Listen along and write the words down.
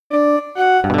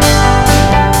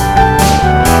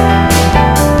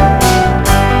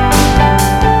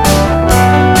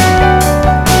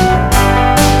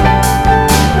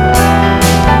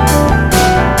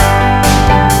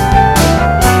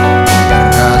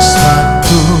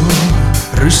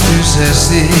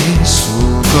rystysesi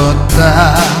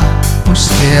suukottaa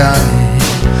poskeani.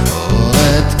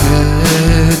 Olet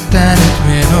köyttänyt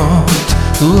minut,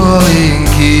 tuoliin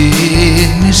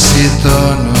kiinni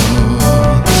sitonut.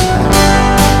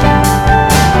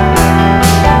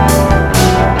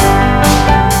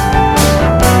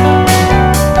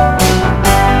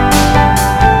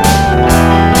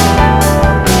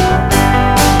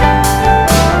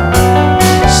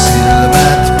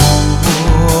 Silmät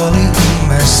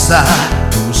puoliummessa,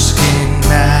 tuskin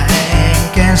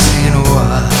näenkään sinua,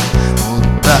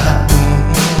 mutta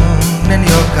tunnen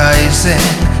jokaisen,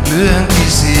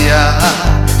 lyöntisi ja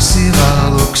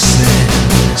sivalluksen.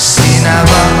 Sinä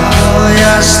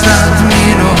valjastat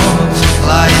minut,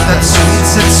 laitat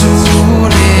suitset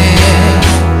suuhuni.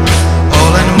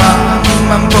 Olen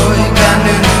mammanpoika,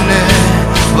 nynny,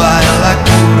 vailla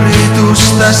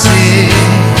kuritustasi.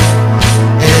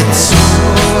 Et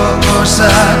suo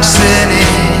osakseni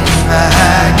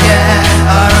vähäkään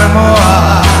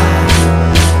armoa.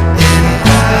 En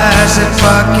pääse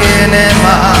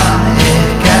pakenemaan,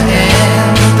 ehkä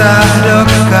en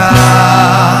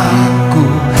tahdokaan.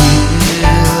 Kun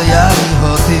hiljaa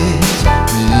ihotit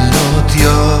minut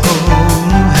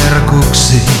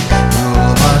jouluherkuksi,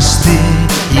 julmasti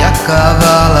ja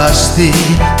kavalasti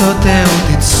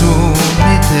toteutit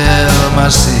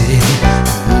suunnitelmasi.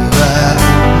 Hyvä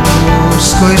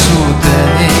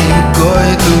uskoisuuteni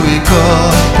koituiko